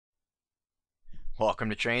Welcome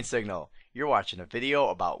to Train Signal. You're watching a video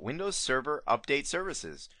about Windows Server Update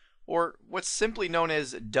Services, or what's simply known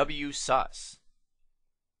as Wsus.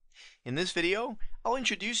 In this video, I'll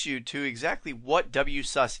introduce you to exactly what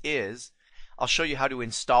Wsus is. I'll show you how to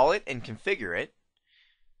install it and configure it.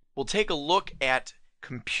 We'll take a look at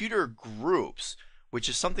computer groups, which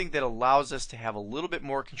is something that allows us to have a little bit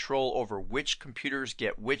more control over which computers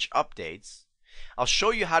get which updates. I'll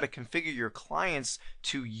show you how to configure your clients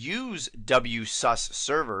to use Wsus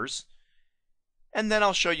servers, and then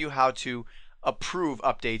I'll show you how to approve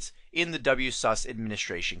updates in the Wsus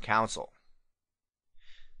Administration Council.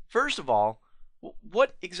 First of all,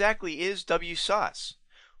 what exactly is Wsus?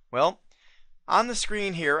 Well, on the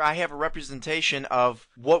screen here I have a representation of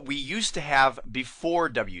what we used to have before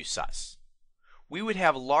Wsus. We would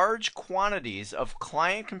have large quantities of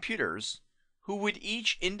client computers who would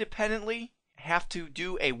each independently have to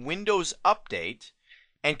do a Windows update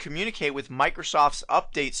and communicate with Microsoft's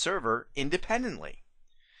update server independently.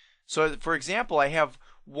 So for example, I have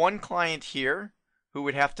one client here who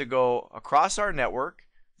would have to go across our network,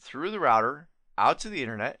 through the router, out to the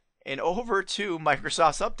internet, and over to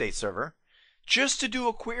Microsoft's update server just to do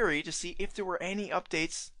a query to see if there were any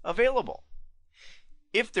updates available.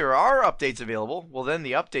 If there are updates available, well then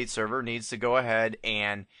the update server needs to go ahead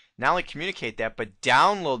and not only communicate that, but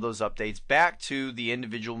download those updates back to the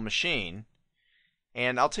individual machine.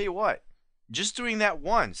 And I'll tell you what, just doing that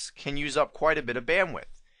once can use up quite a bit of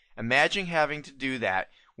bandwidth. Imagine having to do that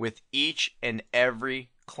with each and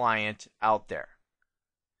every client out there.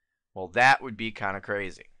 Well, that would be kind of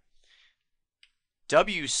crazy.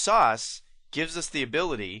 Wsus gives us the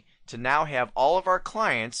ability to now have all of our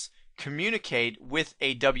clients communicate with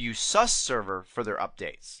a Wsus server for their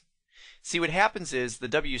updates. See, what happens is the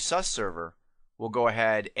Wsus server will go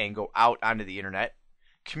ahead and go out onto the internet,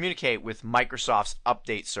 communicate with Microsoft's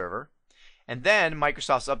update server, and then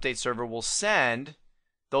Microsoft's update server will send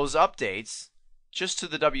those updates just to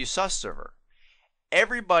the Wsus server.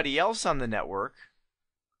 Everybody else on the network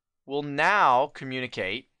will now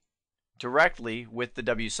communicate directly with the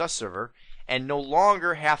Wsus server and no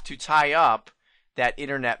longer have to tie up that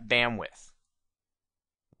internet bandwidth.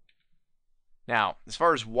 Now, as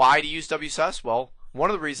far as why to use Wsus, well, one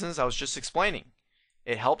of the reasons I was just explaining.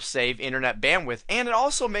 It helps save internet bandwidth, and it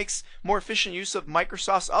also makes more efficient use of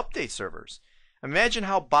Microsoft's update servers. Imagine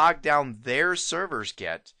how bogged down their servers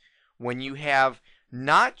get when you have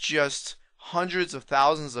not just hundreds of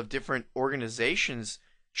thousands of different organizations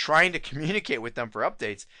trying to communicate with them for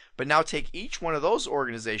updates, but now take each one of those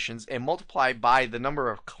organizations and multiply by the number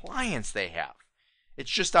of clients they have.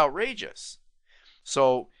 It's just outrageous.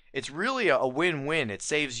 So it's really a win-win. It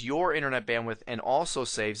saves your internet bandwidth and also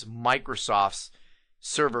saves Microsoft's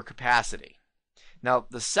server capacity. Now,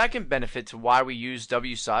 the second benefit to why we use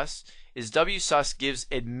Wsus is Wsus gives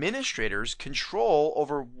administrators control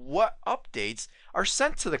over what updates are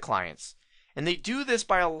sent to the clients. And they do this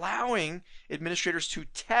by allowing administrators to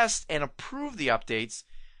test and approve the updates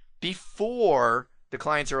before the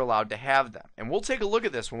clients are allowed to have them. And we'll take a look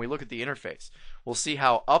at this when we look at the interface. We'll see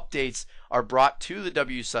how updates are brought to the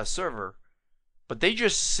Wsus server, but they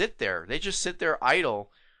just sit there. They just sit there idle,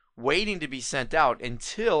 waiting to be sent out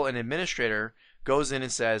until an administrator goes in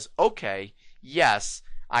and says, okay, yes,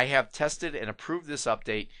 I have tested and approved this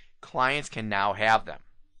update. Clients can now have them.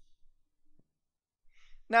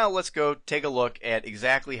 Now let's go take a look at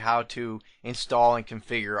exactly how to install and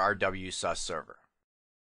configure our Wsus server.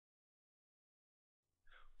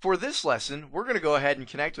 For this lesson, we're going to go ahead and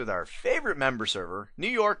connect with our favorite member server, New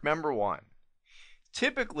York Member 1.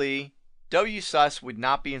 Typically, Wsus would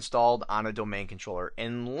not be installed on a domain controller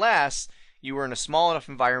unless you were in a small enough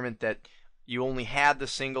environment that you only had the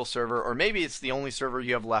single server, or maybe it's the only server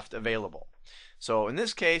you have left available. So in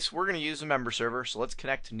this case, we're going to use a member server, so let's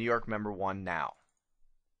connect to New York Member 1 now.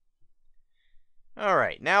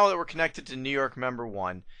 Alright, now that we're connected to New York Member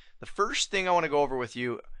 1, the first thing I want to go over with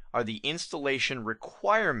you are the installation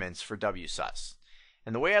requirements for Wsus.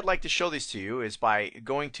 And the way I'd like to show these to you is by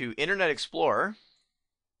going to Internet Explorer,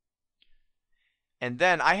 and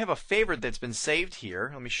then I have a favorite that's been saved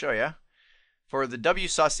here, let me show you, for the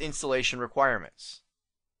Wsus installation requirements.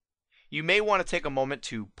 You may want to take a moment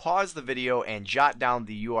to pause the video and jot down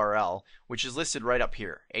the URL, which is listed right up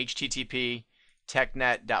here,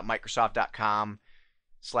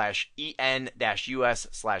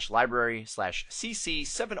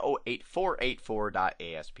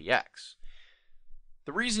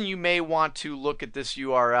 The reason you may want to look at this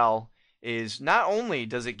URL is not only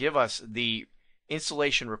does it give us the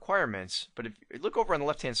installation requirements, but if you look over on the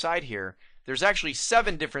left hand side here, there's actually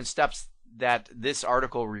 7 different steps that this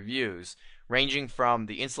article reviews ranging from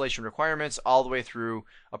the installation requirements all the way through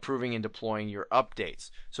approving and deploying your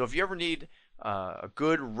updates. So if you ever need a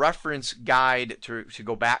good reference guide to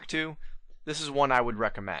go back to, this is one I would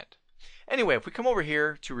recommend. Anyway, if we come over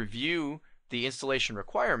here to review the installation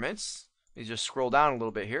requirements, let me just scroll down a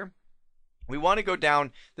little bit here. We want to go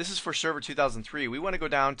down, this is for Server 2003, we want to go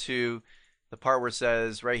down to the part where it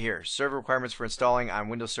says right here, server requirements for installing on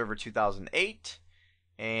Windows Server 2008,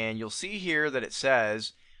 and you'll see here that it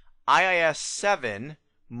says IIS 7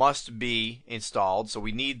 must be installed, so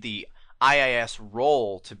we need the IIS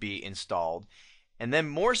role to be installed. And then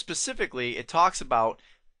more specifically, it talks about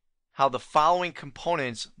how the following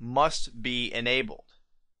components must be enabled.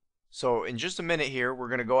 So in just a minute here, we're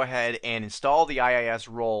going to go ahead and install the IIS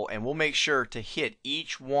role, and we'll make sure to hit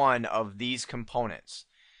each one of these components.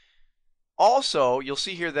 Also, you'll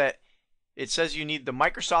see here that it says you need the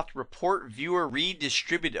Microsoft Report Viewer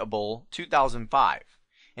Redistributable 2005.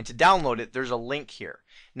 And to download it, there's a link here.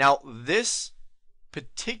 Now, this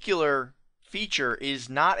particular feature is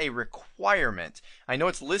not a requirement. I know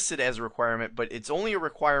it's listed as a requirement, but it's only a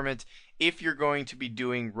requirement if you're going to be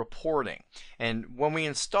doing reporting. And when we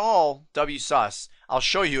install Wsus, I'll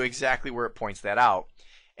show you exactly where it points that out.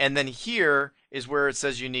 And then here is where it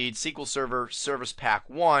says you need SQL Server Service Pack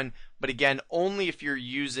 1, but again, only if you're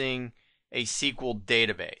using a SQL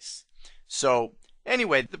database. So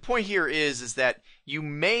anyway, the point here is that you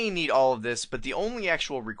may need all of this, but the only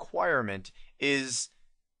actual requirement is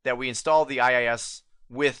that we install the IIS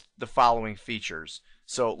with the following features.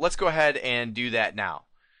 So let's go ahead and do that now.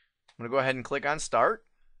 I'm going to go ahead and click on Start,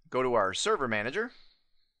 go to our Server Manager,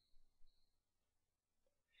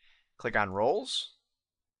 click on Roles,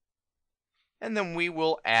 and then we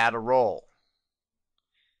will add a role.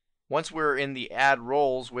 Once we're in the Add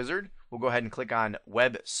Roles wizard, we'll go ahead and click on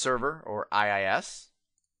Web Server or IIS.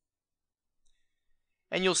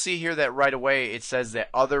 And you'll see here that right away it says that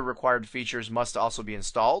other required features must also be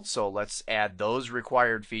installed. So let's add those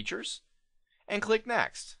required features and click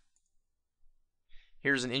Next.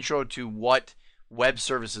 Here's an intro to what web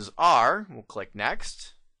services are. We'll click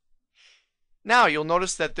Next. Now you'll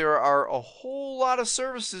notice that there are a whole lot of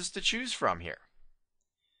services to choose from here.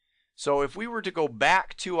 So if we were to go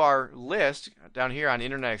back to our list down here on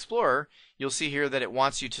Internet Explorer, you'll see here that it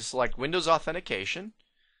wants you to select Windows Authentication.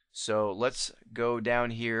 So let's go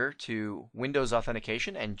down here to Windows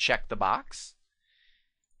Authentication and check the box.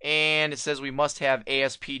 And it says we must have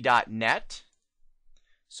ASP.NET.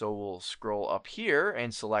 So we'll scroll up here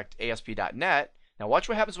and select ASP.NET. Now watch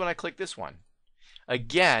what happens when I click this one.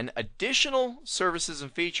 Again, additional services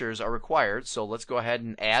and features are required, so let's go ahead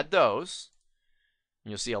and add those.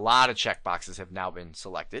 And you'll see a lot of checkboxes have now been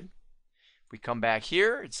selected. If we come back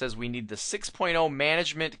here, it says we need the 6.0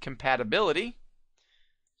 management compatibility.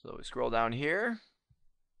 So we scroll down here,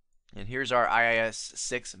 and here's our IIS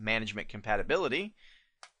 6 management compatibility.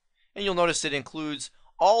 And you'll notice it includes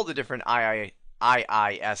all the different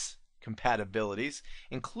IIS compatibilities,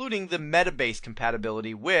 including the Metabase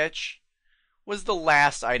compatibility, which was the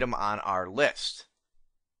last item on our list.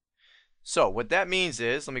 So what that means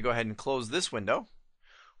is, let me go ahead and close this window.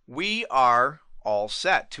 We are all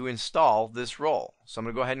set to install this role. So I'm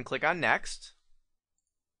going to go ahead and click on Next.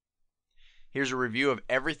 Here's a review of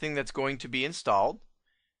everything that's going to be installed,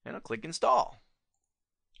 and I'll click Install.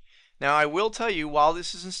 Now I will tell you, while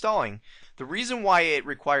this is installing, the reason why it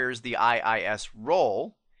requires the IIS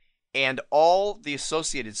role and all the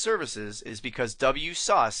associated services is because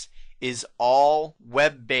Wsus is all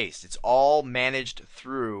web-based. It's all managed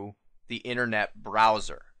through the internet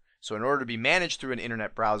browser. So in order to be managed through an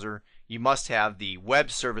internet browser, you must have the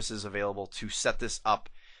web services available to set this up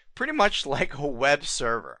pretty much like a web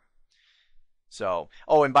server. So,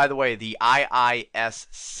 oh, and by the way, the IIS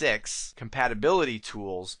 6 compatibility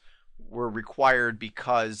tools were required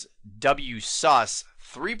because Wsus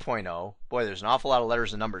 3.0, boy, there's an awful lot of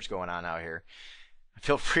letters and numbers going on out here.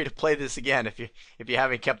 Feel free to play this again if you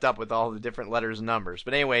haven't kept up with all the different letters and numbers.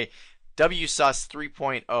 But anyway, Wsus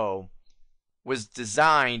 3.0 was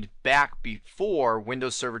designed back before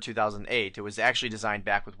Windows Server 2008. It was actually designed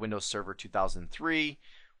back with Windows Server 2003,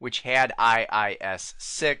 which had IIS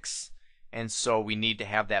 6, and so we need to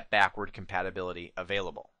have that backward compatibility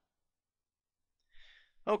available.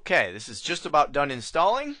 Okay, this is just about done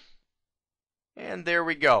installing. And there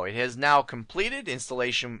we go. It has now completed.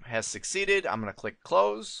 Installation has succeeded. I'm going to click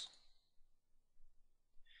Close.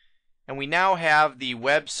 And we now have the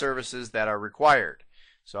web services that are required.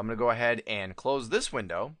 So I'm going to go ahead and close this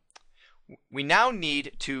window. We now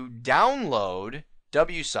need to download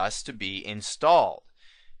Wsus to be installed.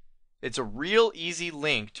 It's a real easy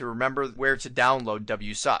link to remember where to download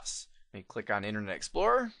Wsus. Let me click on Internet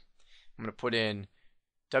Explorer. I'm I'm going to put in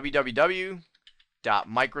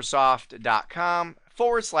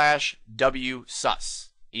www.microsoft.com/Wsus.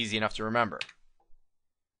 Easy enough to remember.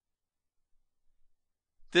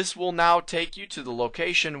 This will now take you to the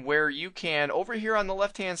location where you can, over here on the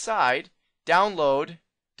left-hand side, download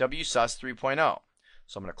Wsus 3.0.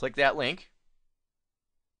 So I'm going to click that link.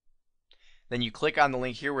 Then you click on the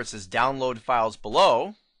link here where it says download files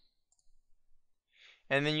below.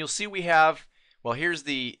 And then you'll see we have, well, here's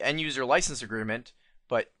the end user license agreement,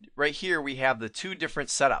 but right here we have the two different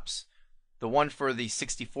setups. The one for the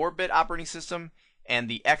 64-bit operating system and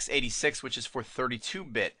the x86, which is for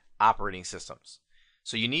 32-bit operating systems.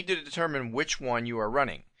 So you need to determine which one you are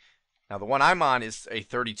running. Now the one I'm on is a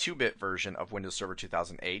 32-bit version of Windows Server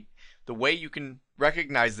 2008. The way you can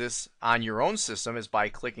recognize this on your own system is by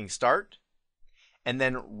clicking Start and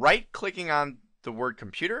then right-clicking on the word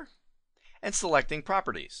Computer and selecting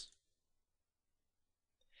Properties.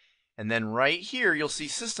 And then right here you'll see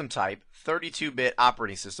System Type 32-bit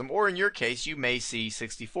operating system, or in your case you may see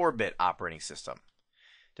 64-bit operating system.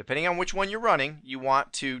 Depending on which one you're running, you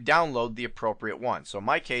want to download the appropriate one. So in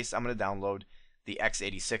my case, I'm going to download the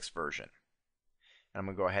x86 version. And I'm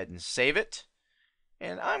going to go ahead and save it.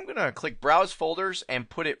 And I'm going to click Browse Folders and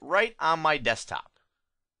put it right on my desktop.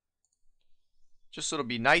 Just so it'll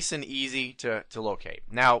be nice and easy to locate.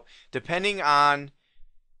 Now, depending on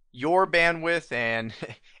your bandwidth and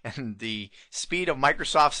the speed of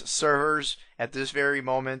Microsoft's servers at this very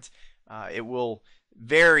moment, it will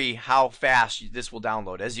vary how fast this will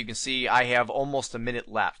download. As you can see, I have almost a minute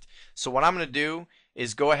left. So what I'm going to do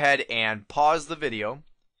is go ahead and pause the video.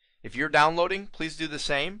 If you're downloading, please do the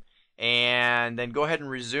same, and then go ahead and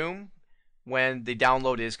resume when the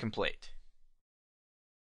download is complete.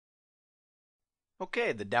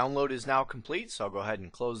 Okay, the download is now complete, so I'll go ahead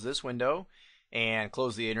and close this window and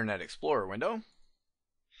close the Internet Explorer window.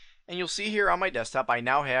 And you'll see here on my desktop I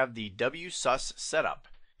now have the Wsus setup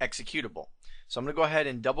executable. So I'm going to go ahead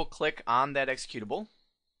and double click on that executable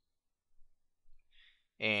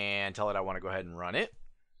and tell it I want to go ahead and run it.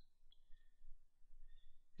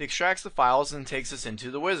 It extracts the files and takes us into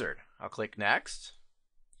the wizard. I'll click Next.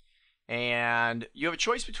 And you have a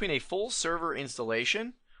choice between a full server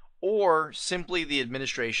installation or simply the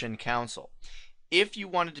administration console. If you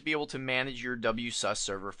wanted to be able to manage your Wsus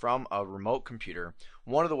server from a remote computer,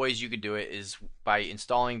 one of the ways you could do it is by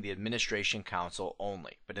installing the administration console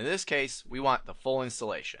only. But in this case, we want the full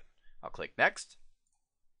installation. I'll click Next.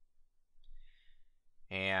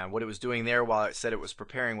 And what it was doing there while it said it was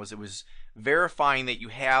preparing was it was verifying that you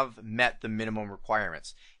have met the minimum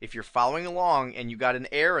requirements. If you're following along and you got an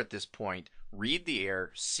error at this point, read the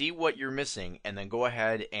error, see what you're missing, and then go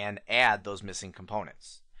ahead and add those missing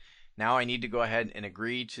components. Now I need to go ahead and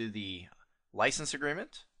agree to the license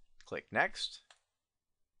agreement. Click Next.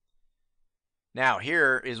 Now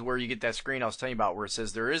here is where you get that screen I was telling you about where it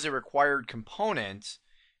says there is a required component,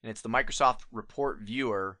 and it's the Microsoft Report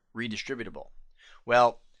Viewer Redistributable.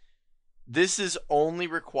 Well, this is only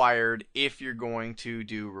required if you're going to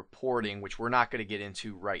do reporting, which we're not going to get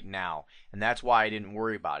into right now, and that's why I didn't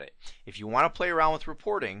worry about it. If you want to play around with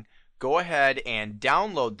reporting, go ahead and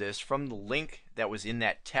download this from the link that was in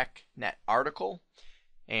that TechNet article,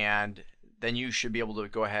 and then you should be able to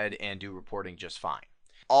go ahead and do reporting just fine.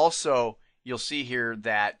 Also, you'll see here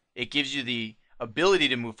that it gives you the ability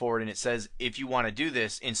to move forward, and it says if you want to do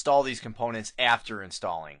this, install these components after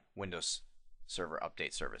installing Windows Server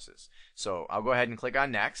Update Services. So I'll go ahead and click on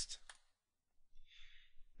Next.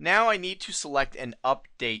 Now I need to select an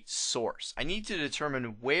update source. I need to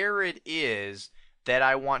determine where it is that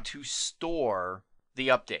I want to store the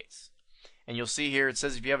updates. And you'll see here it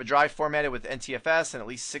says if you have a drive formatted with NTFS and at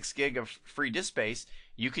least 6 gig of free disk space,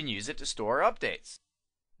 you can use it to store updates.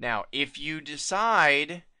 Now, if you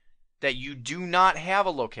decide that you do not have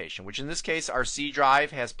a location, which in this case our C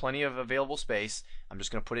drive has plenty of available space, I'm just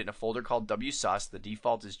going to put it in a folder called Wsus. The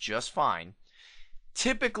default is just fine.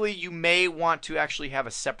 Typically, you may want to actually have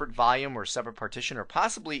a separate volume or separate partition or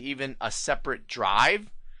possibly even a separate drive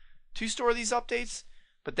to store these updates,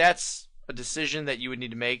 but that's a decision that you would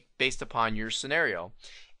need to make based upon your scenario.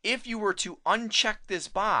 If you were to uncheck this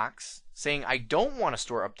box saying I don't want to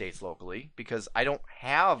store updates locally because I don't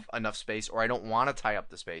have enough space or I don't want to tie up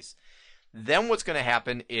the space, then what's going to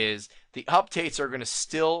happen is the updates are going to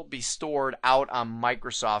still be stored out on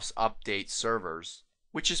Microsoft's update servers,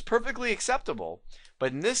 which is perfectly acceptable.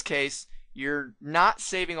 But in this case, you're not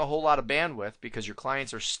saving a whole lot of bandwidth because your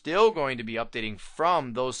clients are still going to be updating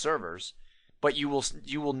from those servers, but you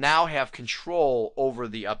will now have control over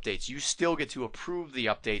the updates. You still get to approve the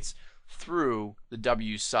updates through the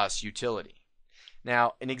Wsus utility.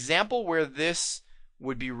 Now, an example where this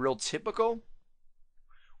would be real typical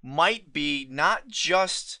might be not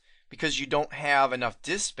just because you don't have enough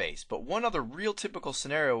disk space, but one other real typical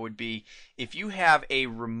scenario would be if you have a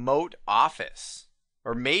remote office,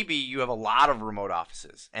 or maybe you have a lot of remote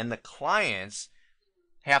offices, and the clients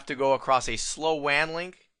have to go across a slow WAN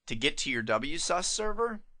link to get to your Wsus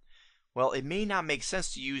server. Well, it may not make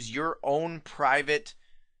sense to use your own private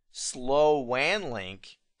slow WAN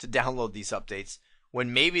link to download these updates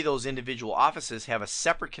when maybe those individual offices have a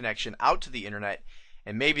separate connection out to the internet,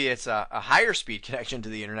 and maybe it's a higher speed connection to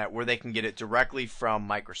the internet where they can get it directly from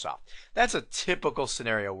Microsoft. That's a typical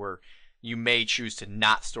scenario where you may choose to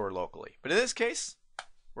not store locally. But in this case,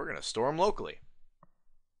 we're going to store them locally.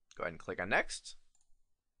 Go ahead and click on Next.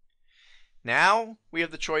 Now we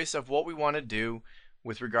have the choice of what we want to do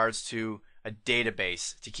with regards to a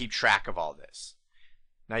database to keep track of all this.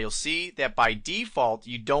 Now you'll see that by default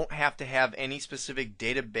you don't have to have any specific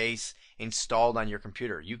database installed on your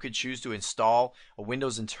computer. You could choose to install a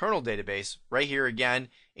Windows internal database right here again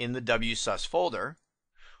in the Wsus folder.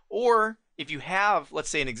 Or if you have, let's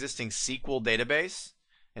say, an existing SQL database,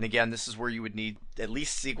 and again this is where you would need at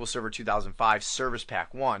least SQL Server 2005 Service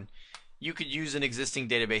Pack 1, you could use an existing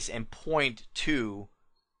database and point to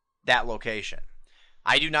that location.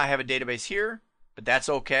 I do not have a database here, but that's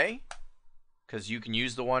okay, because you can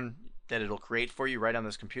use the one that it'll create for you right on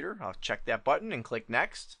this computer. I'll check that button and click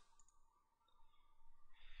Next.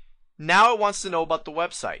 Now it wants to know about the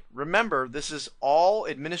website. Remember, this is all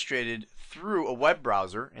administrated through a web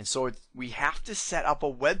browser, and so we have to set up a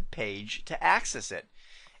web page to access it.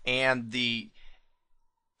 And the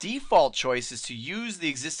default choice is to use the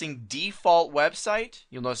existing default website.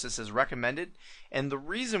 You'll notice this is recommended. And the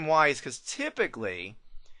reason why is because typically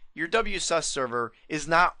your Wsus server is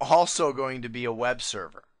not also going to be a web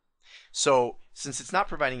server. So since it's not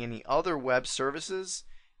providing any other web services,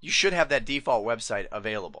 you should have that default website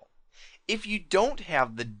available. If you don't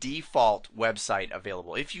have the default website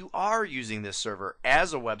available, if you are using this server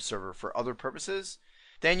as a web server for other purposes,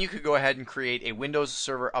 then you could go ahead and create a Windows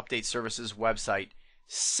Server Update Services website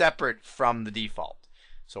separate from the default.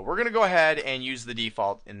 So we're going to go ahead and use the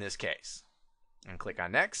default in this case. And click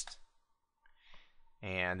on Next.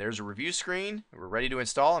 And there's a review screen. We're ready to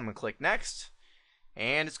install. I'm going to click Next.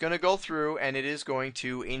 And it's going to go through and it is going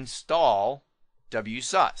to install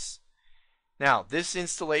Wsus. Now, this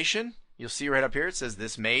installation, you'll see right up here, it says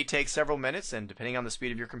this may take several minutes, and depending on the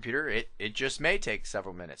speed of your computer, it just may take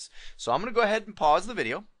several minutes. So I'm going to go ahead and pause the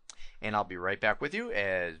video, and I'll be right back with you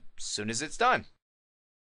as soon as it's done.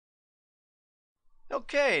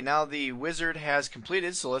 Okay, now the wizard has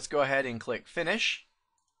completed, so let's go ahead and click Finish.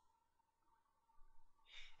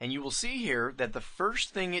 And you will see here that the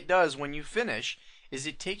first thing it does when you finish is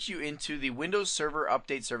it takes you into the Windows Server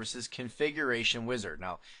Update Services Configuration Wizard.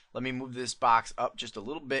 Now, let me move this box up just a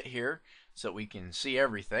little bit here so we can see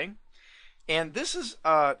everything. And this is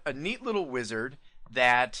a neat little wizard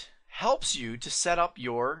that helps you to set up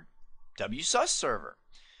your Wsus server.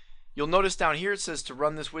 You'll notice down here it says to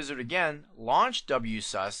run this wizard again, launch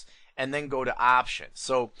Wsus, and then go to Options.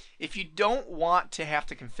 So if you don't want to have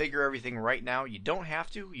to configure everything right now, you don't have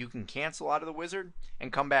to. You can cancel out of the wizard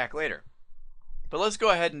and come back later. But let's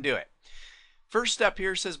go ahead and do it. First step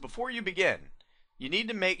here says before you begin, you need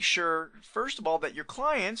to make sure, first of all, that your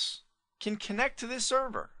clients can connect to this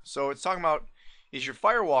server. So it's talking about, is your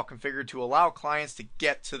firewall configured to allow clients to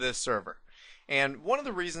get to this server? And one of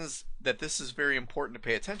the reasons that this is very important to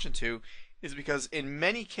pay attention to is because in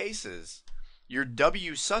many cases, your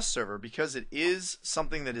Wsus server, because it is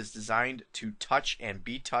something that is designed to touch and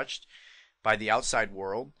be touched by the outside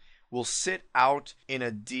world, will sit out in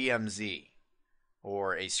a DMZ,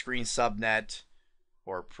 or a screen subnet,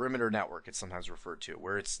 or perimeter network it's sometimes referred to,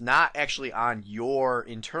 where it's not actually on your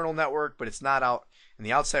internal network, but it's not out in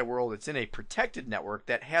the outside world. It's in a protected network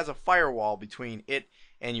that has a firewall between it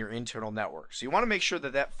and your internal network. So you want to make sure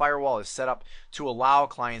that that firewall is set up to allow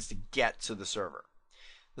clients to get to the server.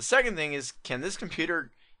 The second thing is, can this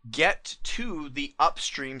computer get to the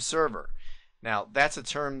upstream server? Now, that's a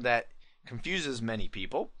term that confuses many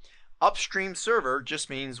people. Upstream server just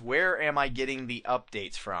means where am I getting the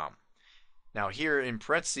updates from? Now here in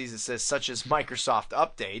parentheses it says such as Microsoft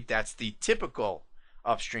Update. That's the typical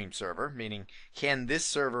upstream server, meaning can this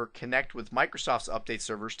server connect with Microsoft's update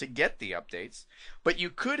servers to get the updates? But you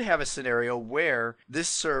could have a scenario where this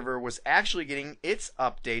server was actually getting its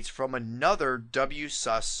updates from another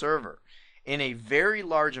Wsus server. In a very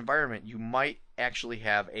large environment, you might actually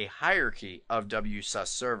have a hierarchy of Wsus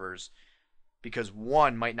servers, because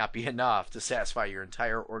one might not be enough to satisfy your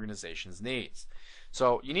entire organization's needs.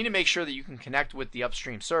 So you need to make sure that you can connect with the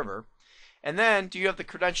upstream server. And then, do you have the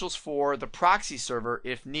credentials for the proxy server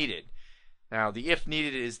if needed? Now, the if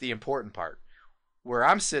needed is the important part. Where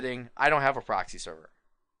I'm sitting, I don't have a proxy server.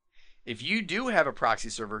 If you do have a proxy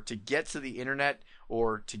server to get to the internet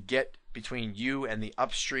or to get between you and the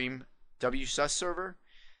upstream Wsus server,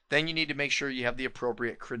 then you need to make sure you have the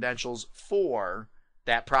appropriate credentials for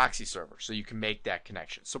that proxy server so you can make that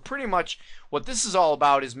connection. So pretty much what this is all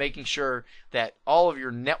about is making sure that all of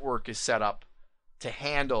your network is set up to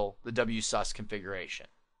handle the Wsus configuration.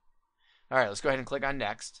 All right, let's go ahead and click on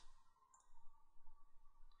Next.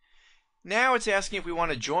 Now it's asking if we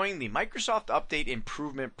want to join the Microsoft Update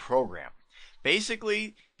Improvement Program.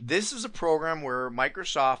 Basically, this is a program where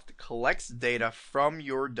Microsoft collects data from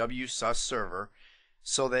your Wsus server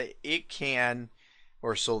so that it can,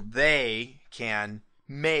 or so they can,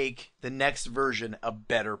 make the next version a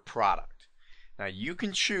better product. Now you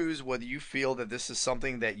can choose whether you feel that this is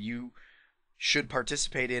something that you should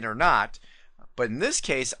participate in or not, but in this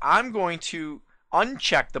case I'm going to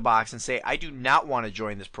uncheck the box and say I do not want to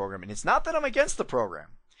join this program. And it's not that I'm against the program.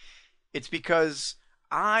 It's because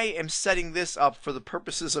I am setting this up for the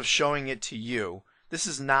purposes of showing it to you. This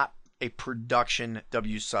is not a production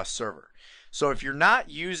Wsus server. So if you're not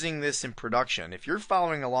using this in production, if you're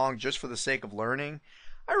following along just for the sake of learning,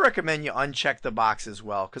 I recommend you uncheck the box as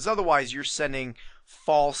well, because otherwise you're sending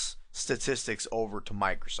false statistics over to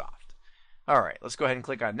Microsoft. Alright, let's go ahead and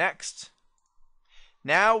click on Next.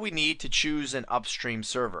 Now we need to choose an upstream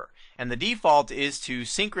server, and the default is to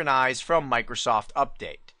synchronize from Microsoft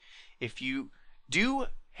Update. If you do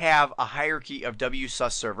have a hierarchy of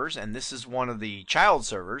Wsus servers, and this is one of the child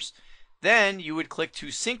servers, then you would click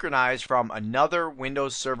to synchronize from another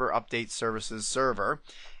Windows Server Update Services server,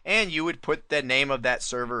 and you would put the name of that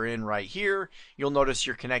server in right here. You'll notice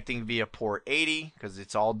you're connecting via port 80 because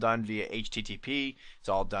it's all done via HTTP. It's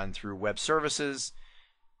all done through web services.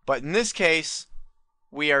 But in this case,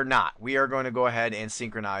 we are not. We are going to go ahead and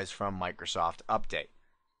synchronize from Microsoft Update.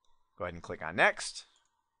 Go ahead and click on Next.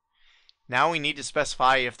 Now we need to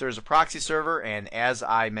specify if there's a proxy server, and as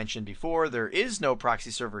I mentioned before, there is no proxy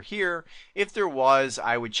server here. If there was,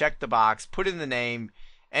 I would check the box, put in the name,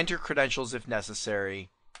 enter credentials if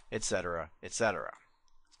necessary, etc., etc.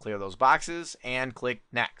 Clear those boxes and click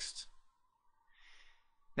Next.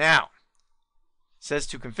 Now, it says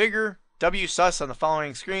to configure Wsus on the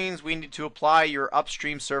following screens. We need to apply your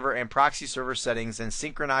upstream server and proxy server settings and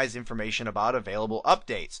synchronize information about available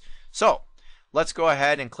updates. So, let's go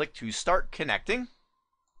ahead and click to Start Connecting.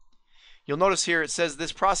 You'll notice here it says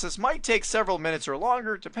this process might take several minutes or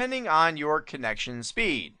longer depending on your connection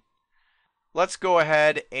speed. Let's go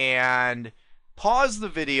ahead and pause the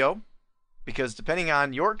video because depending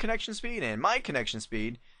on your connection speed and my connection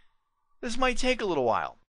speed, this might take a little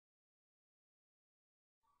while.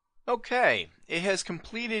 Okay, it has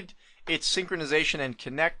completed its synchronization and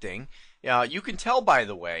connecting. You can tell, by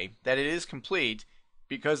the way, that it is complete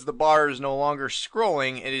because the bar is no longer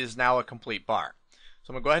scrolling. It is now a complete bar.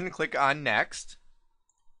 So I'm going to go ahead and click on Next.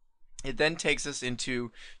 It then takes us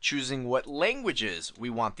into choosing what languages we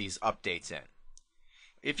want these updates in.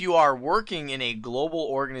 If you are working in a global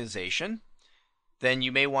organization, then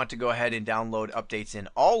you may want to go ahead and download updates in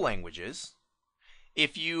all languages.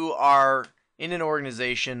 If you are in an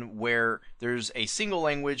organization where there's a single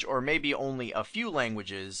language or maybe only a few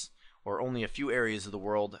languages or only a few areas of the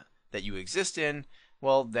world that you exist in,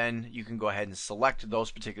 well, then you can go ahead and select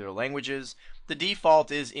those particular languages. The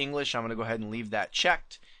default is English. I'm going to go ahead and leave that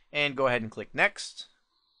checked and go ahead and click Next.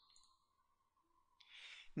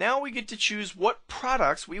 Now we get to choose what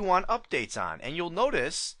products we want updates on, and you'll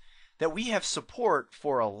notice that we have support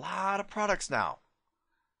for a lot of products now.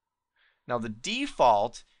 Now the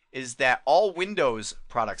default is that all Windows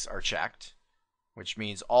products are checked, which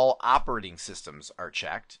means all operating systems are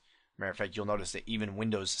checked. Matter of fact, you'll notice that even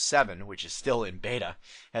Windows 7, which is still in beta,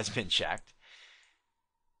 has been checked.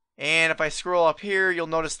 And if I scroll up here, you'll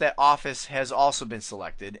notice that Office has also been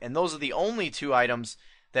selected, and those are the only two items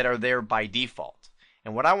that are there by default.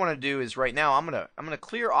 And what I want to do is right now, I'm gonna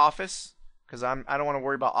clear Office because I don't want to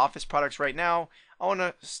worry about Office products right now. I want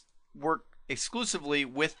to work exclusively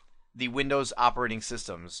with the Windows operating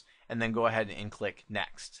systems, and then go ahead and click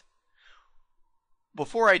Next.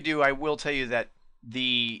 Before I do, I will tell you that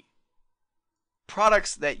the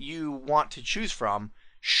products that you want to choose from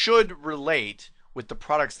should relate with the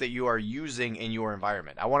products that you are using in your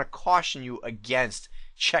environment. I want to caution you against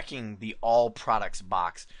checking the all products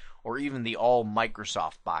box or even the all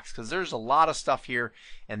Microsoft box, because there's a lot of stuff here,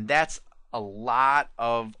 and that's a lot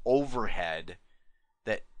of overhead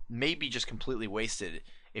that may be just completely wasted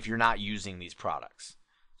if you're not using these products.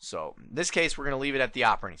 So in this case, we're going to leave it at the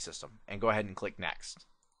operating system and go ahead and click Next.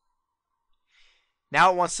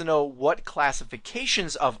 Now it wants to know what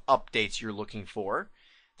classifications of updates you're looking for.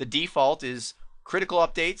 The default is critical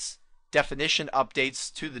updates, definition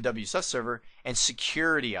updates to the Wsus server, and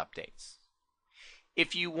security updates.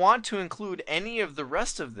 If you want to include any of the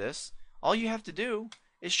rest of this, all you have to do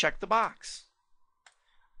is check the box.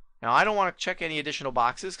 Now I don't want to check any additional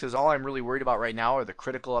boxes because all I'm really worried about right now are the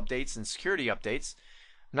critical updates and security updates.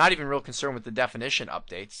 I'm not even real concerned with the definition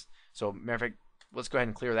updates. So matter of fact, let's go ahead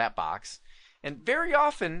and clear that box. And very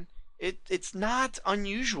often it's not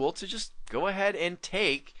unusual to just go ahead and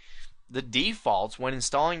take the defaults when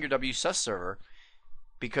installing your Wsus server,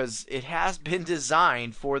 because it has been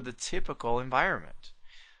designed for the typical environment.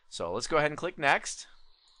 So let's go ahead and click next.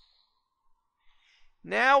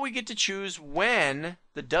 Now we get to choose when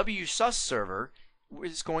the Wsus server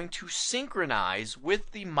is going to synchronize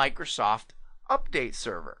with the Microsoft Update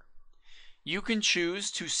server. You can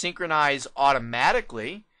choose to synchronize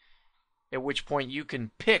automatically, at which point you can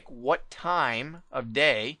pick what time of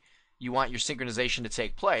day you want your synchronization to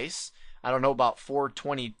take place. I don't know about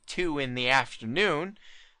 4:22 in the afternoon,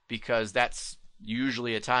 because that's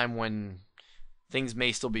usually a time when things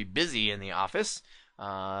may still be busy in the office.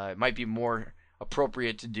 It might be more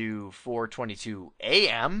appropriate to do 4:22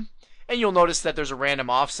 a.m. And you'll notice that there's a random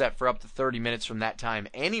offset for up to 30 minutes from that time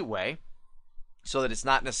anyway, so that it's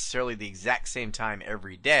not necessarily the exact same time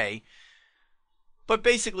every day. But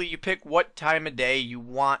basically you pick what time of day you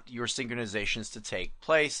want your synchronizations to take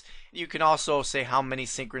place. You can also say how many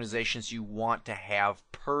synchronizations you want to have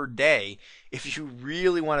per day if you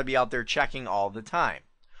really want to be out there checking all the time.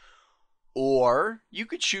 Or you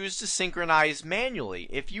could choose to synchronize manually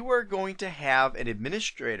if you are going to have an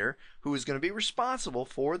administrator who is going to be responsible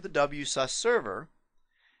for the Wsus server,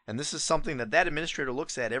 and this is something that that administrator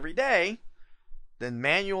looks at every day, then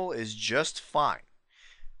manual is just fine.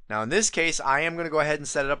 Now in this case, I am going to go ahead and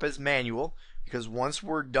set it up as manual, because once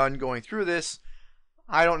we're done going through this,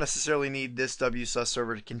 I don't necessarily need this Wsus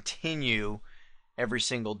server to continue every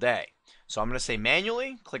single day. So I'm going to say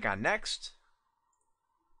manually, click on next,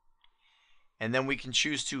 and then we can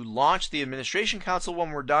choose to launch the administration console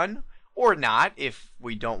when we're done, or not if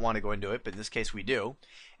we don't want to go into it, but in this case we do.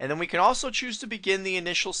 And then we can also choose to begin the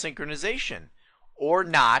initial synchronization, or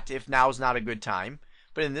not if now is not a good time,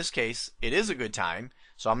 but in this case it is a good time.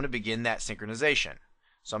 So I'm going to begin that synchronization.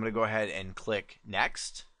 So I'm going to go ahead and click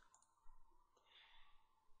next.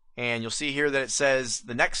 And you'll see here that it says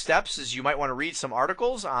the next steps is you might want to read some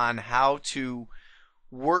articles on how to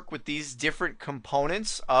work with these different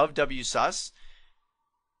components of Wsus.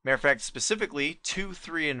 Matter of fact, specifically 2,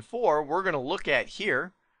 3, and 4 we're going to look at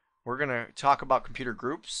here. We're going to talk about computer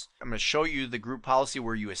groups. I'm going to show you the group policy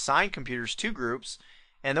where you assign computers to groups.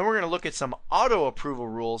 And then we're going to look at some auto approval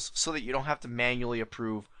rules so that you don't have to manually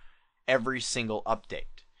approve every single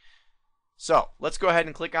update. So let's go ahead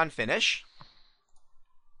and click on finish.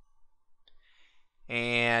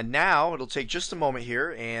 And now it'll take just a moment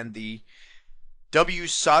here, and the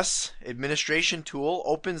Wsus administration tool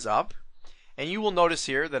opens up. And you will notice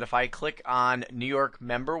here that if I click on New York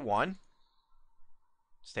Member 1,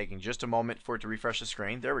 it's taking just a moment for it to refresh the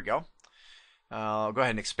screen. There we go. I'll go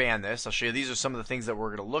ahead and expand this. I'll show you these are some of the things that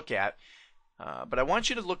we're going to look at. But I want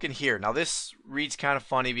you to look in here. Now this reads kind of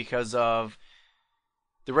funny because of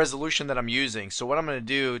the resolution that I'm using. So what I'm going to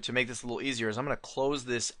do to make this a little easier is I'm going to close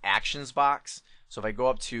this actions box. So if I go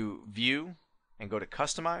up to view and go to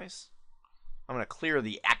customize, I'm going to clear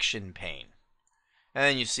the action pane. And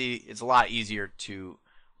then you see it's a lot easier to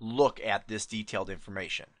look at this detailed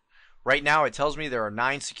information. Right now it tells me there are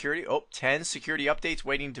 10 security updates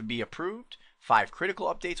waiting to be approved. 5 critical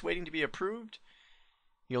updates waiting to be approved.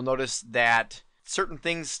 You'll notice that certain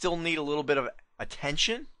things still need a little bit of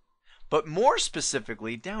attention, but more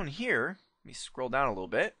specifically down here, let me scroll down a little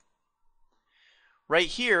bit. Right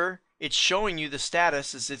here, it's showing you the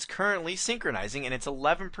status as it's currently synchronizing, and it's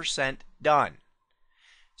 11% done.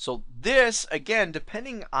 So this, again,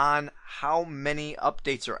 depending on how many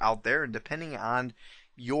updates are out there and depending on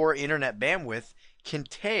your internet bandwidth, can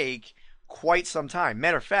take quite some time.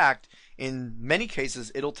 Matter of fact, in many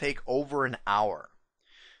cases, it'll take over an hour.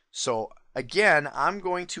 So again, I'm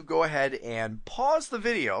going to go ahead and pause the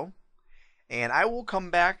video, and I will come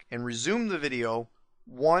back and resume the video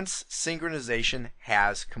once synchronization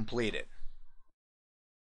has completed.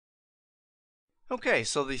 Okay,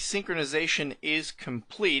 so the synchronization is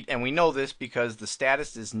complete, and we know this because the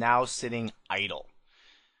status is now sitting idle.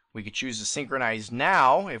 We could choose to synchronize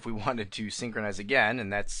now if we wanted to synchronize again,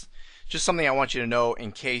 and that's just something I want you to know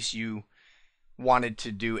in case you wanted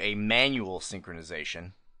to do a manual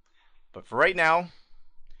synchronization. But for right now,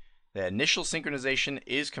 the initial synchronization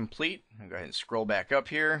is complete. I'll go ahead and scroll back up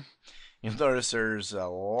here. you'll notice there's a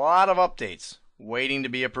lot of updates waiting to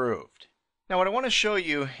be approved. Now what I want to show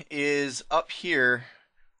you is up here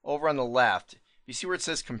over on the left. You see where it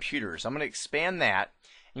says computers. I'm going to expand that,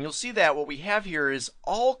 and you'll see that what we have here is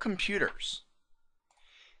all computers.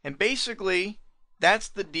 And basically that's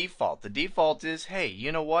the default. The default is, hey,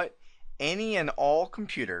 you know what? Any and all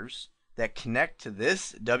computers that connect to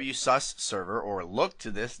this Wsus server or look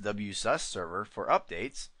to this Wsus server for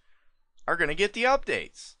updates are going to get the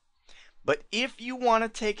updates. But if you want to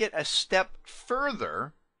take it a step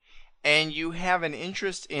further and you have an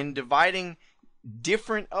interest in dividing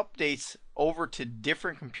different updates over to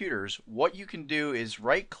different computers, what you can do is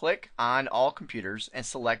right click on all computers and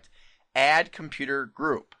select add computer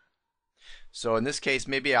group. So in this case,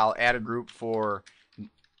 maybe I'll add a group for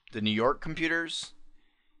the New York computers,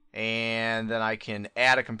 and then I can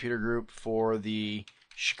add a computer group for the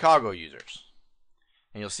Chicago users.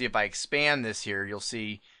 And you'll see if I expand this here, you'll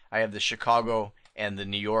see I have the Chicago and the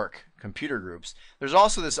New York computer groups. There's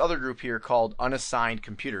also this other group here called unassigned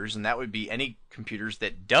computers, and that would be any computers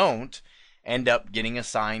that don't end up getting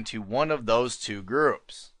assigned to one of those two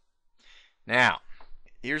groups. Now,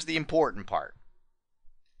 here's the important part.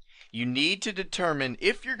 You need to determine,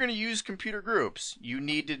 if you're going to use computer groups, you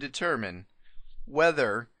need to determine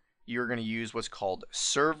whether you're going to use what's called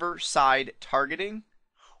server-side targeting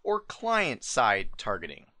or client-side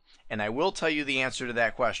targeting. And I will tell you the answer to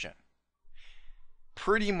that question.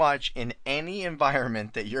 Pretty much in any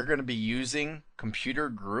environment that you're going to be using computer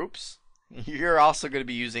groups, you're also going to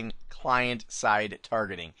be using client-side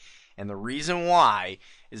targeting. And the reason why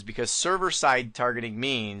is because server-side targeting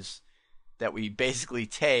means that we basically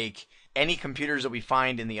take any computers that we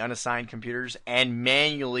find in the unassigned computers and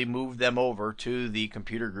manually move them over to the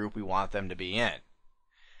computer group we want them to be in.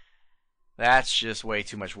 That's just way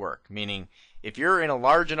too much work. Meaning, if you're in a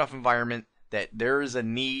large enough environment that there is a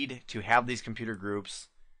need to have these computer groups,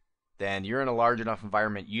 then you're in a large enough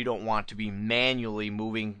environment you don't want to be manually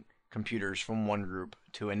moving computers from one group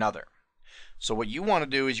to another. So what you want to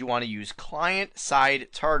do is you want to use client-side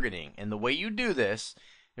targeting. And the way you do this,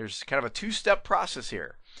 there's kind of a two-step process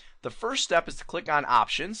here. The first step is to click on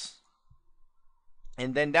Options,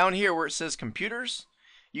 and then down here where it says Computers,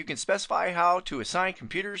 you can specify how to assign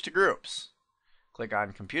computers to groups. Click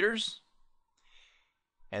on Computers,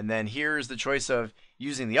 and then here's the choice of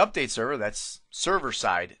using the update server, that's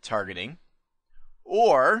server-side targeting,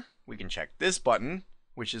 or we can check this button,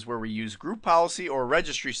 which is where we use group policy or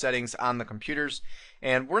registry settings on the computers.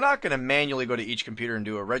 And we're not going to manually go to each computer and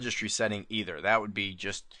do a registry setting either. That would be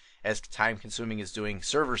just as time consuming as doing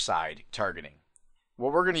server-side targeting.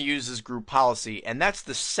 What we're going to use is group policy, and that's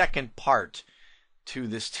the second part to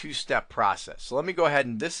this two-step process. So let me go ahead,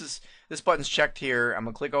 and this button's checked here. I'm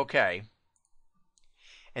going to click OK.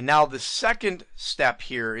 And now the second step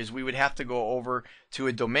here is we would have to go over to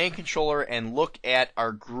a domain controller and look at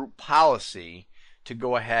our group policy to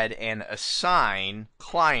go ahead and assign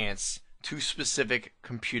clients to specific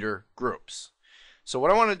computer groups. So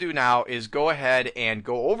what I want to do now is go ahead and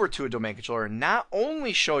go over to a domain controller and not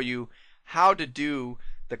only show you how to do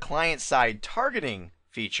the client-side targeting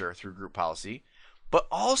feature through group policy, but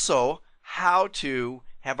also how to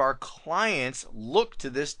have our clients look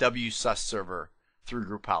to this Wsus server through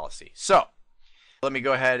group policy. So let me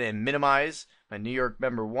go ahead and minimize my New York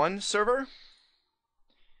Member 1 server.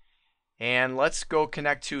 And let's go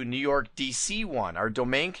connect to New York DC1, our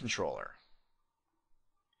domain controller.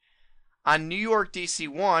 On New York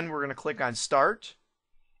DC1, we're going to click on Start,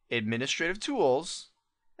 Administrative Tools,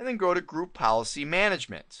 and then go to Group Policy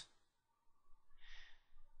Management.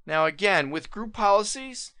 Now again, with group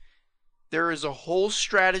policies, there is a whole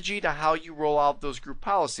strategy to how you roll out those group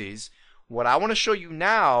policies. What I want to show you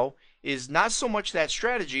now is not so much that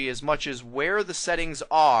strategy as much as where the settings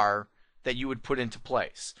are that you would put into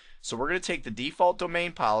place. So we're going to take the default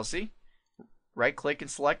domain policy, right click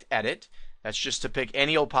and select Edit. That's just to pick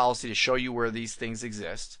any old policy to show you where these things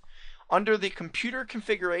exist. Under the computer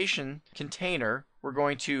configuration container, we're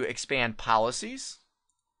going to expand Policies,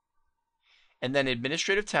 and then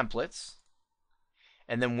Administrative Templates,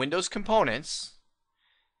 and then Windows Components.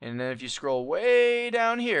 And then if you scroll way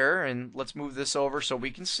down here, and let's move this over so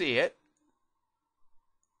we can see it.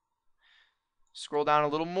 Scroll down a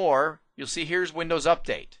little more, you'll see here's Windows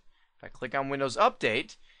Update. If I click on Windows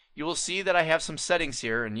Update, you will see that I have some settings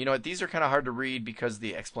here, and you know what, these are kind of hard to read because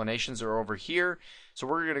the explanations are over here. So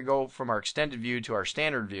we're going to go from our extended view to our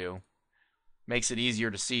standard view. Makes it easier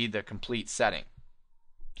to see the complete setting.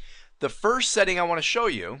 The first setting I want to show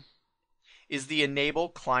you is the Enable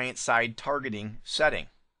Client-Side Targeting setting.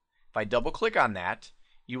 If I double click on that,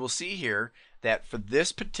 you will see here that for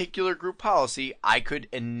this particular group policy, I could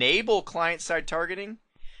enable client-side targeting,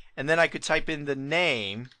 and then I could type in the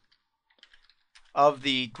name of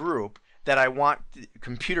the group that I want the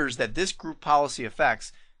computers that this group policy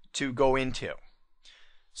affects to go into.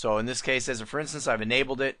 So in this case, for instance, I've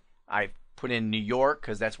enabled it. I put in New York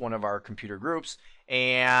because that's one of our computer groups,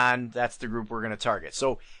 and that's the group we're going to target.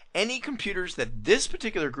 So any computers that this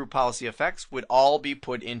particular group policy affects would all be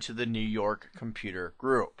put into the New York computer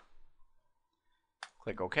group.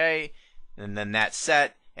 Click OK, and then that's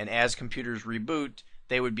set, and as computers reboot,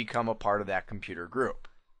 they would become a part of that computer group.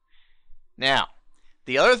 Now,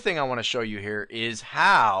 the other thing I want to show you here is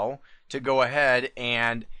how to go ahead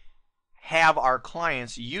and have our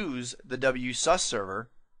clients use the Wsus server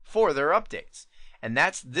for their updates. And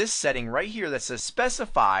that's this setting right here that says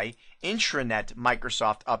specify intranet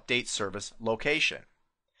Microsoft Update Service location.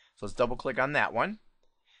 So let's double click on that one.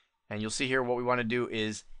 And you'll see here what we want to do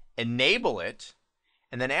is enable it.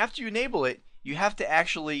 And then after you enable it, you have to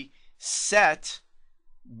actually set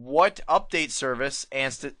what update service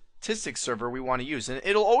and statistics server we want to use. And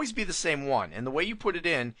it'll always be the same one. And the way you put it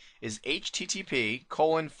in is http://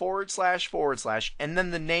 and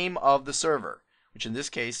then the name of the server, which in this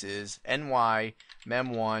case is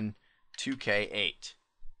nymem1-2k8.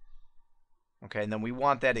 Okay, and then we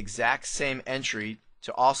want that exact same entry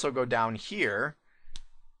to also go down here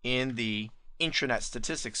in the intranet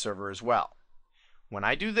statistics server as well. When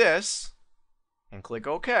I do this and click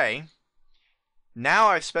OK, now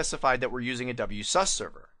I've specified that we're using a Wsus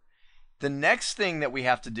server. The next thing that we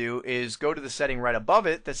have to do is go to the setting right above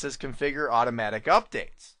it that says configure automatic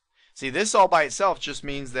updates. See, this all by itself just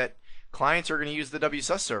means that clients are going to use the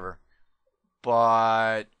Wsus server,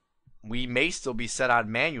 but we may still be set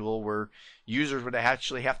on manual where users would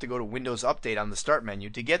actually have to go to Windows Update on the Start menu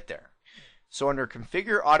to get there. So under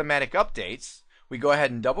Configure Automatic Updates, we go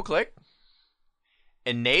ahead and double click,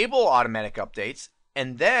 enable automatic updates,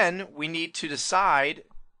 and then we need to decide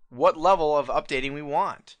what level of updating we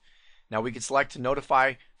want. Now we can select to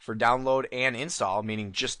notify for download and install,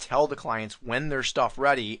 meaning just tell the clients when their stuff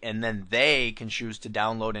ready and then they can choose to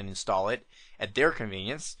download and install it at their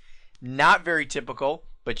convenience. Not very typical,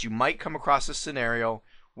 but you might come across a scenario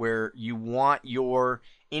where you want your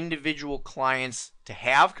individual clients to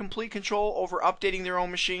have complete control over updating their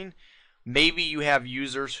own machine. Maybe you have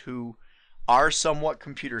users who are somewhat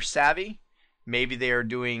computer savvy. Maybe they are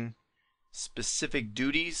doing specific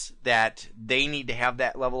duties that they need to have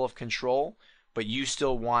that level of control, but you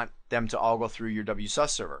still want them to all go through your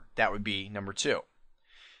Wsus server. That would be number 2.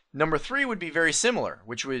 Number 3 would be very similar,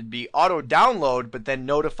 which would be auto download but then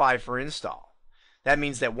notify for install. That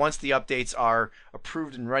means that once the updates are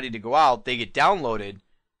approved and ready to go out, they get downloaded,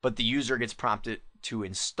 but the user gets prompted to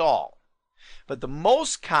install. But the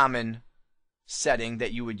most common setting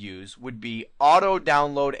that you would use would be auto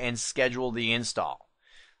download and schedule the install.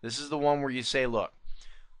 This is the one where you say, look,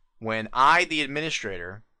 when I, the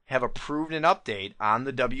administrator, have approved an update on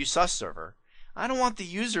the Wsus server, I don't want the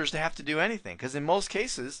users to have to do anything because in most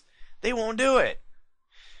cases, they won't do it.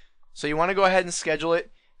 So you want to go ahead and schedule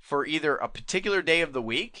it for either a particular day of the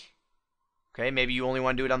week. Okay, maybe you only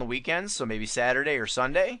want to do it on the weekends, so maybe Saturday or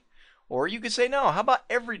Sunday. Or you could say, no, how about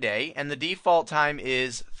every day? And the default time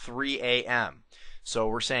is 3 a.m. So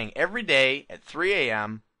we're saying every day at 3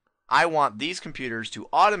 a.m., I want these computers to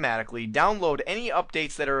automatically download any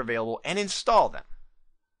updates that are available and install them.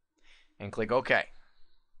 And click OK.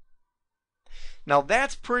 Now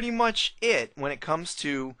that's pretty much it when it comes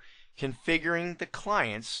to configuring the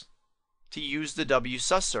clients to use the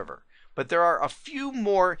Wsus server. But there are a few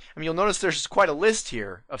more. You'll notice there's quite a list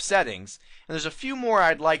here of settings, and there's a few more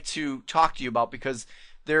I'd like to talk to you about because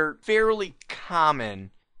they're fairly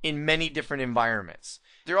common in many different environments.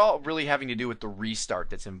 They're all really having to do with the restart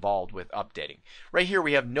that's involved with updating. Right here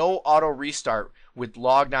we have no auto restart with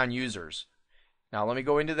logged on users. Now let me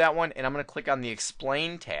go into that one, and I'm going to click on the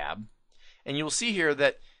Explain tab, and you'll see here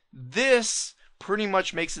that this pretty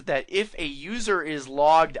much makes it that if a user is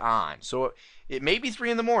logged on, so it may be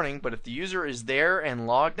 3 in the morning, but if the user is there and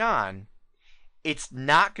logged on, it's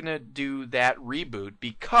not going to do that reboot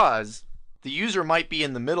because the user might be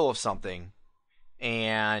in the middle of something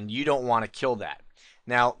and you don't want to kill that.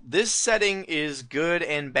 Now, this setting is good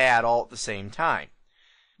and bad all at the same time.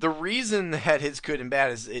 The reason that it's good and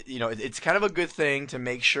bad is, it's kind of a good thing to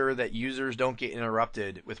make sure that users don't get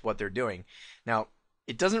interrupted with what they're doing. Now,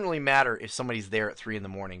 it doesn't really matter if somebody's there at 3 in the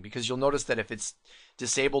morning because you'll notice that if it's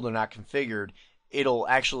disabled or not configured, it'll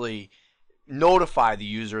actually notify the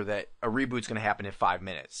user that a reboot's going to happen in 5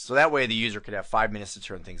 minutes. So that way the user could have 5 minutes to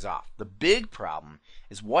turn things off. The big problem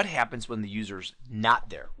is what happens when the user's not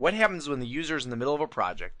there. What happens when the user's in the middle of a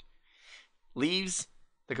project leaves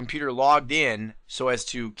the computer logged in so as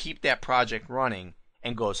to keep that project running,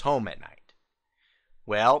 and goes home at night.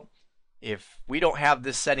 Well, if we don't have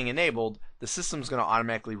this setting enabled, the system's going to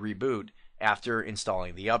automatically reboot after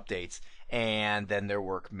installing the updates, and then their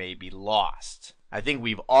work may be lost. I think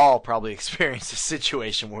we've all probably experienced a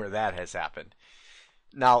situation where that has happened.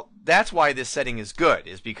 Now, that's why this setting is good,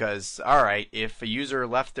 is because, alright, if a user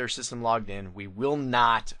left their system logged in, we will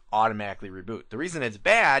not automatically reboot. The reason it's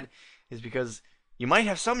bad is because you might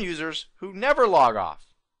have some users who never log off.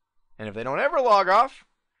 And if they don't ever log off,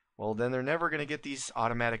 well, then they're never going to get these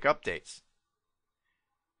automatic updates.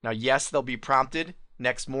 Now, yes, they'll be prompted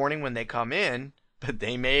next morning when they come in, but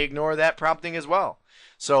they may ignore that prompting as well.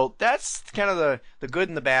 So that's kind of the good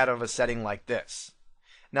and the bad of a setting like this.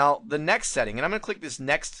 Now, the next setting, and I'm going to click this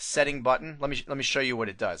next setting button. Let me show you what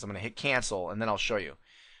it does. I'm going to hit cancel, and then I'll show you.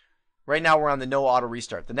 Right now, we're on the no auto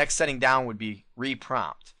restart. The next setting down would be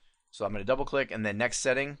reprompt. So I'm going to double click, and then next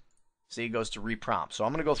setting, see, it goes to reprompt. So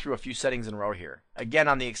I'm going to go through a few settings in a row here. Again,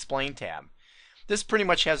 on the explain tab. This pretty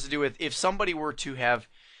much has to do with if somebody were to have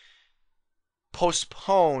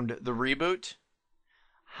postponed the reboot,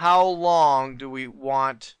 how long do we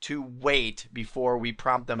want to wait before we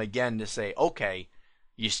prompt them again to say, okay,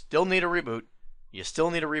 you still need a reboot. You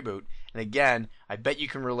still need a reboot. And again, I bet you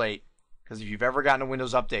can relate, because if you've ever gotten a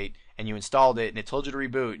Windows update and you installed it and it told you to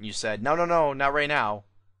reboot and you said, no, not right now,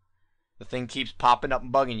 the thing keeps popping up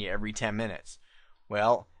and bugging you every 10 minutes.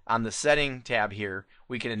 Well, on the setting tab here,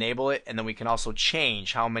 we can enable it, and then we can also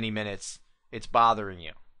change how many minutes it's bothering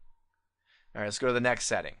you. All right, let's go to the next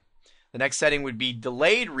setting. The next setting would be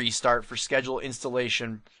delayed restart for scheduled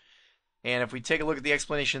installation. And if we take a look at the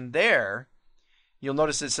explanation there, you'll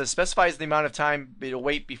notice it says specifies the amount of time it'll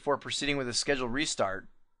wait before proceeding with a scheduled restart.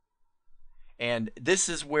 And this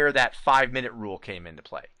is where that 5-minute rule came into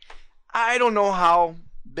play. I don't know how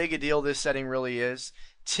big a deal this setting really is.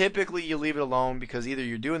 Typically you leave it alone because either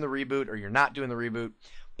you're doing the reboot or you're not doing the reboot.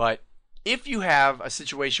 But if you have a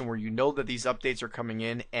situation where you know that these updates are coming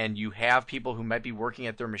in and you have people who might be working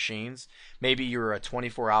at their machines, maybe you're a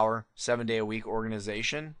 24-hour, 7-day-a-week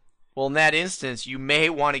organization, well, in that instance, you may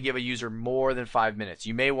want to give a user more than 5 minutes.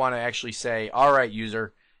 You may want to actually say, all right,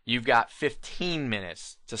 user, you've got 15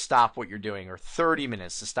 minutes to stop what you're doing, or 30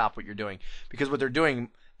 minutes to stop what you're doing. Because what they're doing,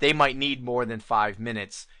 they might need more than 5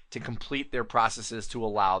 minutes to complete their processes to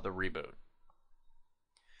allow the reboot.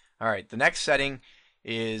 All right, the next setting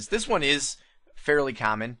is, this one is fairly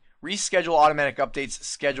common, reschedule automatic updates,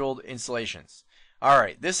 scheduled installations. All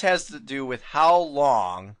right, this has to do with how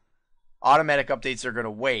long automatic updates are going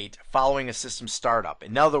to wait following a system startup.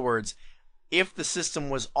 In other words, if the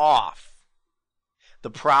system was off,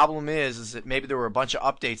 the problem is that maybe there were a bunch of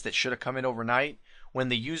updates that should have come in overnight. When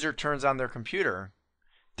the user turns on their computer,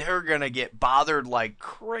 they're going to get bothered like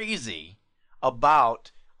crazy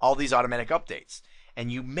about all these automatic updates.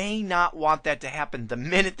 And you may not want that to happen the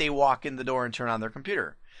minute they walk in the door and turn on their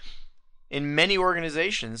computer. In many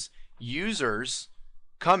organizations, users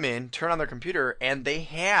come in, turn on their computer, and they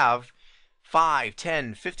have 5,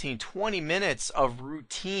 10, 15, 20 minutes of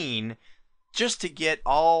routine just to get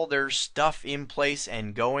all their stuff in place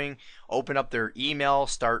and going, open up their email,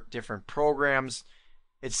 start different programs,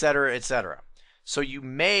 etc., etc. So you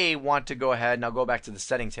may want to go ahead, and I'll go back to the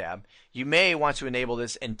setting tab, you may want to enable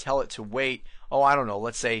this and tell it to wait, oh, I don't know,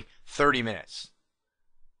 let's say 30 minutes.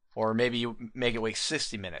 Or maybe you make it wait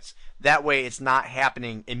 60 minutes. That way it's not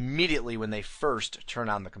happening immediately when they first turn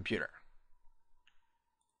on the computer.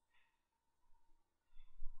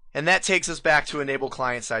 And that takes us back to enable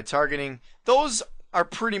client-side targeting. Those are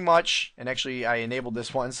pretty much, and actually I enabled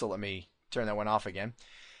this one, so let me turn that one off again.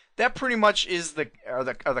 That pretty much is are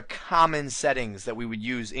the common settings that we would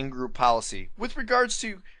use in group policy with regards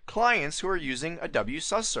to clients who are using a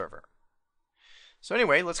Wsus server. So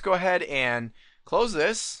anyway, let's go ahead and close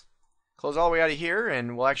this, close all the way out of here,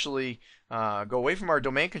 and we'll actually go away from our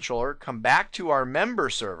domain controller, come back to our member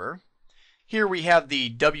server. Here we have the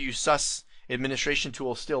Wsus administration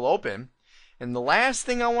tool still open, and the last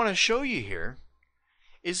thing I want to show you here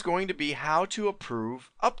is going to be how to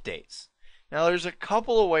approve updates. Now there's a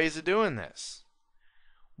couple of ways of doing this.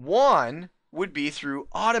 One would be through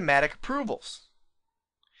automatic approvals.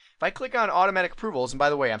 If I click on automatic approvals, and by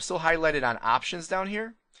the way, I'm still highlighted on options down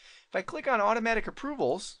here. If I click on automatic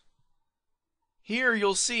approvals, here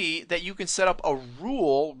you'll see that you can set up a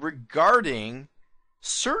rule regarding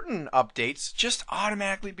certain updates just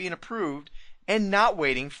automatically being approved and not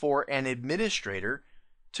waiting for an administrator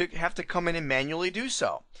to have to come in and manually do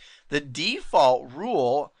so. The default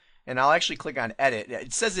rule, and I'll actually click on edit,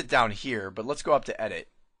 it says it down here, but let's go up to edit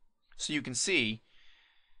so you can see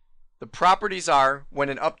The properties are when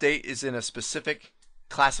an update is in a specific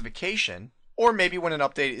classification, or maybe when an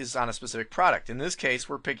update is on a specific product. In this case,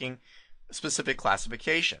 we're picking a specific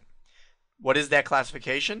classification. What is that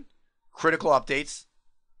classification? Critical updates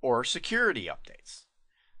or security updates.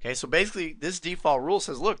 Okay, so basically this default rule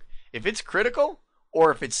says, look, if it's critical or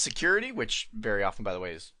if it's security, which very often, by the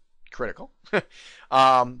way, is critical,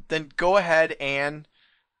 then go ahead and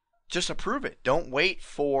just approve it. Don't wait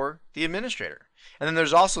for the administrator. And then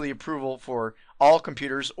there's also the approval for all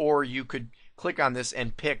computers, or you could click on this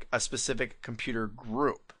and pick a specific computer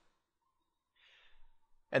group.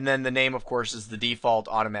 And then the name, of course, is the default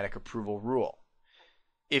automatic approval rule.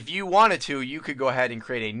 If you wanted to, you could go ahead and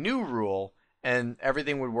create a new rule and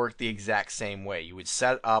everything would work the exact same way. You would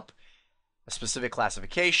set up a specific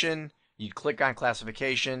classification, you'd click on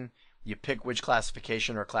classification, you pick which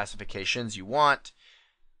classification or classifications you want,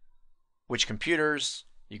 which computers,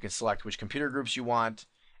 you can select which computer groups you want,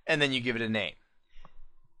 and then you give it a name.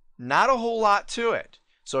 Not a whole lot to it.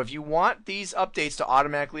 So if you want these updates to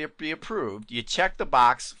automatically be approved, you check the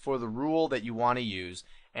box for the rule that you want to use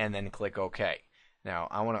and then click OK. Now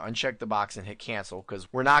I want to uncheck the box and hit cancel because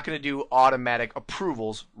we're not going to do automatic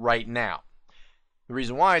approvals right now. The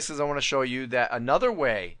reason why is because I want to show you that another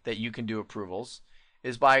way that you can do approvals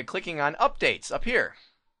is by clicking on updates up here.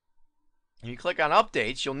 If you click on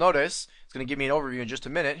updates, you'll notice it's going to give me an overview in just a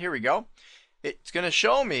minute. Here we go. It's going to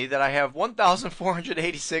show me that I have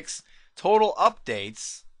 1,486 total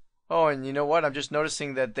updates. Oh, and you know what? I'm just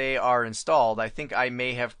noticing that they are installed. I think I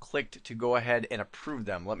may have clicked to go ahead and approve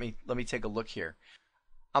them. Let me take a look here.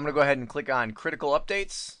 I'm going to go ahead and click on critical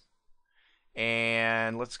updates.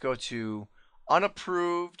 And let's go to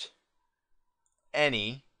unapproved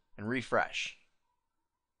any and refresh.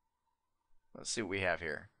 Let's see what we have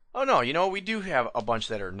here. Oh no, you know, we do have a bunch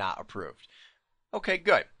that are not approved. Okay,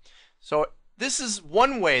 good. So this is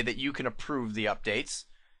one way that you can approve the updates.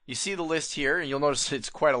 You see the list here, and you'll notice it's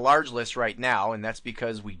quite a large list right now, and that's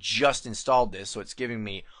because we just installed this, so it's giving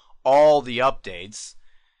me all the updates.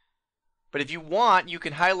 But if you want, you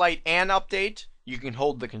can highlight an update. You can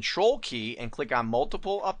hold the control key and click on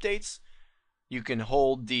multiple updates. You can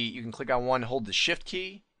click on one, hold the shift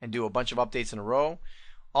key, and do a bunch of updates in a row.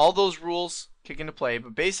 All those rules kick into play,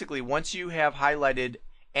 but basically once you have highlighted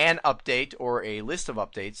an update or a list of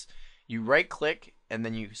updates, you right click and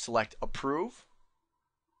then you select approve.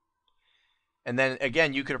 And then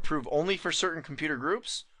again, you can approve only for certain computer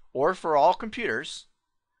groups or for all computers.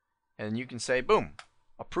 And you can say, boom,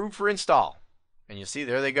 approve for install. And you see,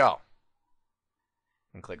 there they go.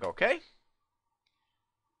 And click OK.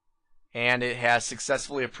 And it has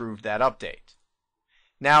successfully approved that update.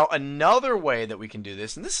 Now, another way that we can do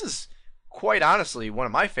this, and this is quite honestly one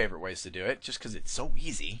of my favorite ways to do it, just because it's so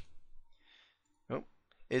easy,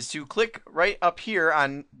 is to click right up here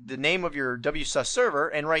on the name of your Wsus server,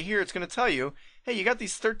 and right here it's going to tell you, hey, you got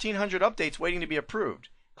these 1,300 updates waiting to be approved.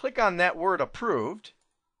 Click on that word approved,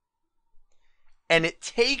 and it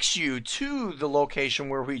takes you to the location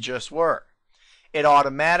where we just were. It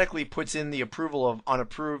automatically puts in the approval of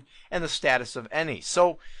unapproved and the status of any.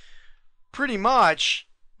 So pretty much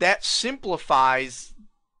that simplifies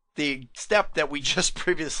the step that we just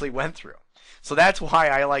previously went through. So that's why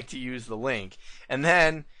I like to use the link. And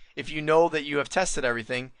then if you know that you have tested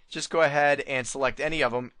everything, just go ahead and select any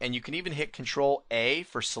of them, and you can even hit Control A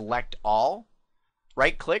for select all,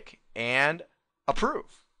 right click, and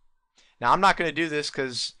approve. Now I'm not going to do this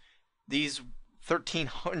because these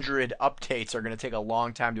 1,300 updates are going to take a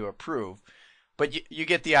long time to approve, but you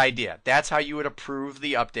get the idea. That's how you would approve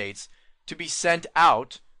the updates to be sent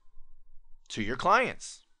out to your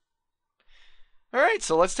clients. Alright,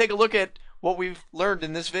 so let's take a look at what we've learned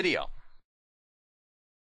in this video.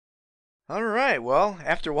 Alright, well,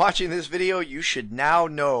 after watching this video, you should now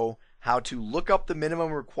know how to look up the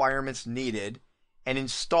minimum requirements needed and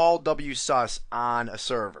install Wsus on a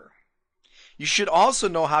server. You should also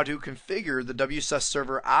know how to configure the Wsus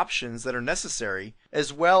server options that are necessary,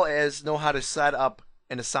 as well as know how to set up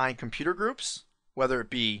and assign computer groups, whether it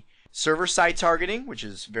be server-side targeting, which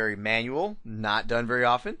is very manual, not done very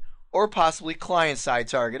often, or possibly client-side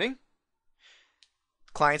targeting.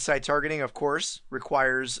 Client-side targeting, of course,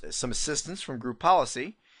 requires some assistance from group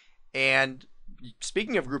policy. And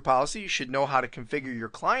speaking of group policy, you should know how to configure your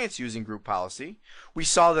clients using group policy. We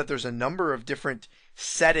saw that there's a number of different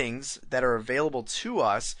settings that are available to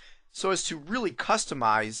us so as to really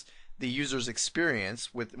customize the user's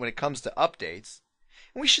experience when it comes to updates.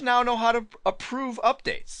 And we should now know how to approve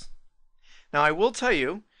updates. Now I will tell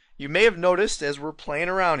you, you may have noticed as we're playing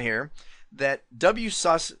around here that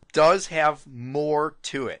Wsus does have more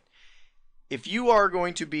to it. if you are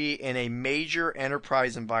going to be in a major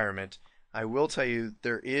enterprise environment, I will tell you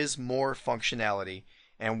there is more functionality,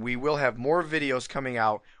 and we will have more videos coming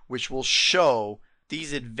out which will show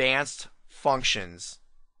these advanced functions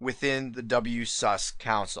within the Wsus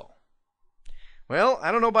console. Well,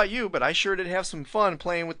 I don't know about you, but I sure did have some fun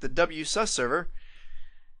playing with the Wsus server.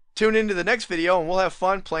 Tune into the next video and we'll have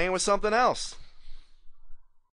fun playing with something else.